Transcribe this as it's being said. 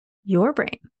Your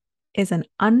brain is an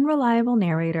unreliable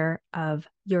narrator of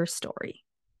your story.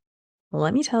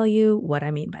 Let me tell you what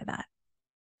I mean by that.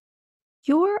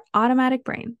 Your automatic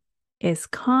brain is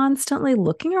constantly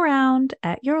looking around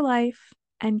at your life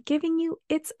and giving you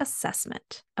its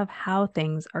assessment of how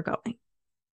things are going.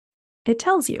 It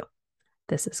tells you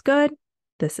this is good,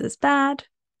 this is bad,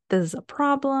 this is a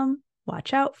problem,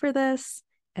 watch out for this,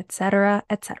 etc.,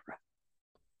 etc.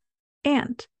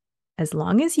 And as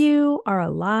long as you are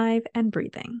alive and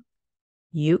breathing,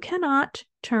 you cannot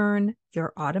turn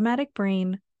your automatic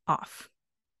brain off.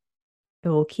 It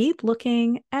will keep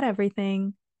looking at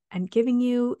everything and giving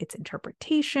you its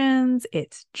interpretations,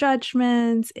 its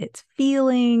judgments, its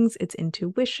feelings, its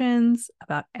intuitions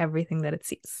about everything that it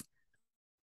sees.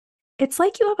 It's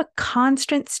like you have a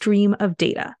constant stream of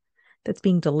data that's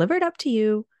being delivered up to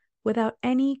you without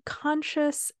any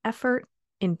conscious effort,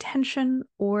 intention,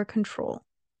 or control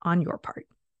on your part.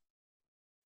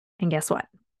 And guess what?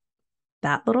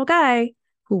 That little guy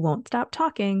who won't stop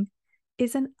talking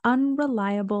is an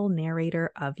unreliable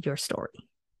narrator of your story.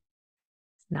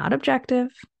 Not objective,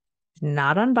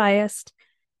 not unbiased,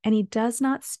 and he does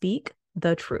not speak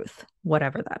the truth,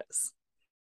 whatever that is.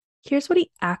 Here's what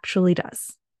he actually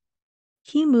does.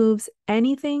 He moves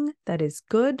anything that is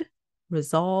good,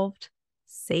 resolved,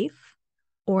 safe,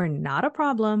 or not a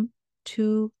problem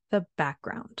to the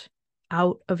background,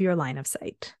 out of your line of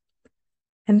sight.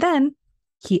 And then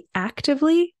he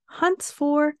actively hunts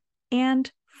for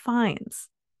and finds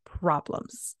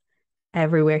problems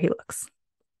everywhere he looks.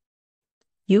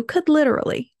 You could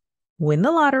literally win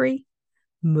the lottery,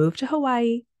 move to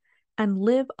Hawaii, and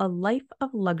live a life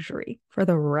of luxury for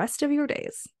the rest of your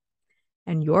days,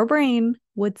 and your brain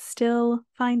would still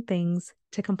find things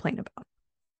to complain about.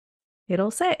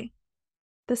 It'll say,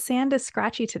 the sand is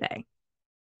scratchy today.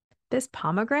 This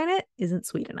pomegranate isn't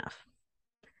sweet enough.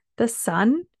 The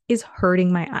sun is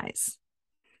hurting my eyes.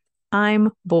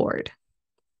 I'm bored,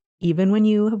 even when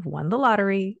you have won the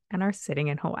lottery and are sitting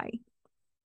in Hawaii.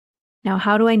 Now,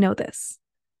 how do I know this?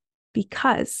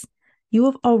 Because you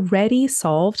have already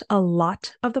solved a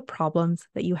lot of the problems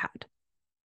that you had.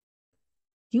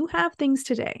 You have things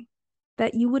today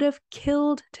that you would have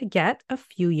killed to get a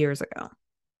few years ago.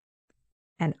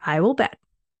 And I will bet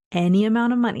any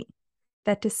amount of money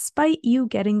that despite you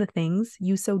getting the things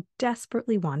you so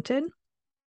desperately wanted,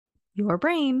 your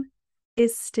brain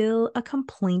is still a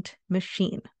complaint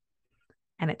machine,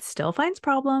 and it still finds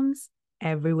problems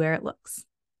everywhere it looks.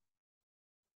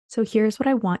 So here's what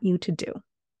I want you to do.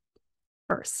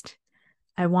 First,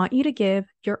 I want you to give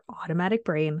your automatic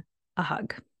brain a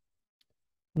hug.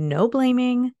 No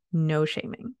blaming, no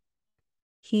shaming.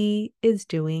 He is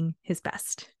doing his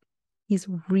best. He's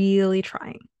really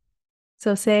trying.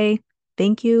 So say,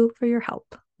 thank you for your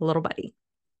help, little buddy.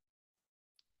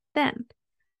 Then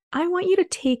I want you to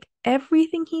take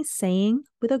everything he's saying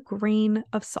with a grain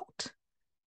of salt.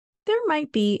 There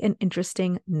might be an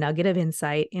interesting nugget of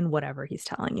insight in whatever he's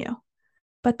telling you,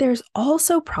 but there's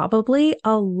also probably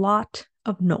a lot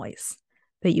of noise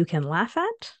that you can laugh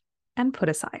at and put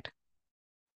aside.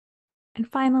 And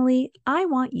finally, I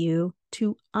want you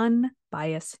to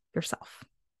unbias yourself.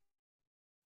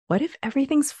 What if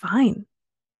everything's fine?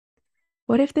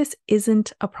 What if this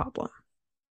isn't a problem?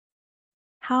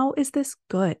 How is this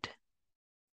good?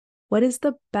 What is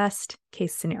the best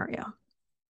case scenario?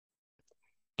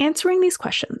 Answering these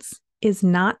questions is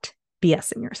not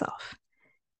BSing yourself.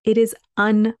 It is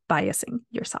unbiasing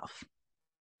yourself.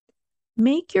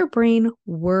 Make your brain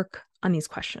work on these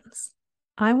questions.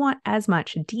 I want as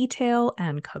much detail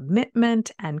and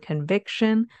commitment and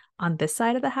conviction on this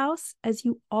side of the house as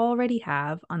you already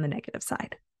have on the negative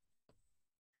side.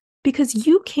 Because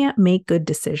you can't make good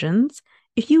decisions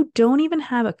if you don't even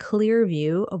have a clear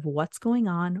view of what's going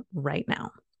on right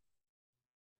now.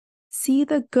 See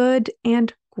the good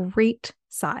and great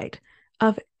side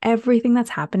of everything that's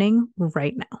happening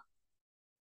right now.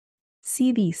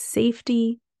 See the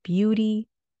safety, beauty,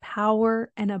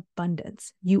 power, and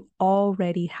abundance you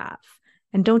already have.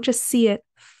 And don't just see it,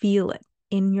 feel it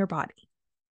in your body.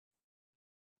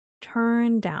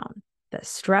 Turn down the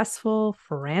stressful,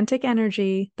 frantic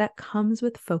energy that comes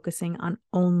with focusing on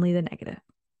only the negative.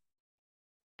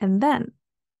 And then,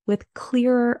 with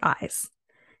clearer eyes,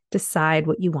 decide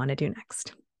what you want to do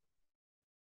next.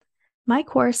 My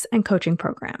course and coaching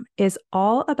program is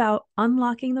all about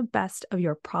unlocking the best of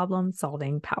your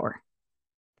problem-solving power.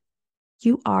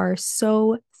 You are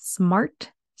so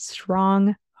smart,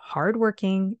 strong,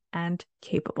 hardworking, and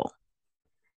capable.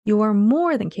 You are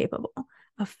more than capable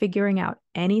of figuring out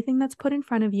anything that's put in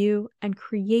front of you and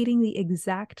creating the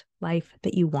exact life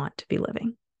that you want to be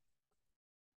living.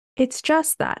 It's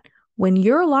just that When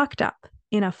you're locked up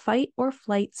in a fight or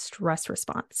flight stress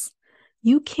response,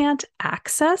 you can't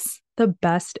access the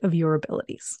best of your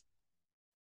abilities.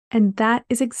 And that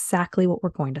is exactly what we're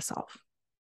going to solve.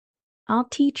 I'll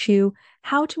teach you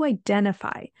how to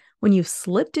identify when you've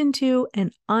slipped into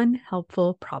an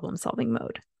unhelpful problem-solving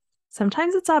mode.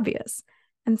 Sometimes it's obvious,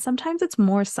 and sometimes it's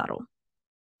more subtle.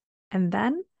 And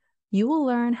then you will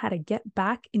learn how to get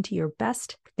back into your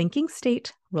best thinking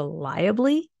state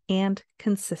reliably and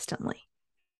consistently.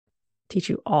 Teach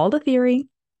you all the theory,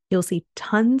 you'll see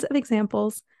tons of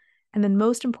examples, and then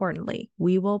most importantly,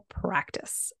 we will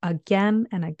practice again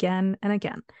and again and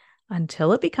again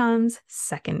until it becomes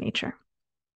second nature.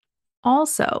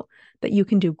 Also, that you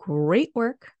can do great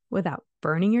work without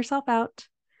burning yourself out,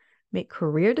 make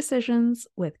career decisions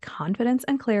with confidence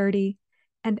and clarity,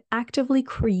 and actively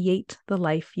create the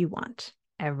life you want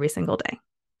every single day.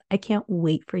 I can't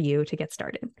wait for you to get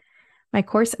started. My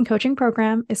course and coaching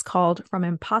program is called From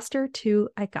Imposter to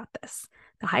I Got This,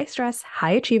 the high stress,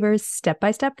 high achievers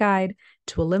step-by-step guide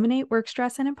to eliminate work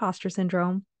stress and imposter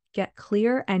syndrome, get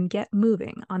clear and get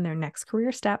moving on their next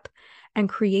career step, and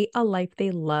create a life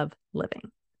they love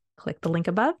living. Click the link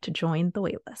above to join the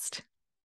waitlist.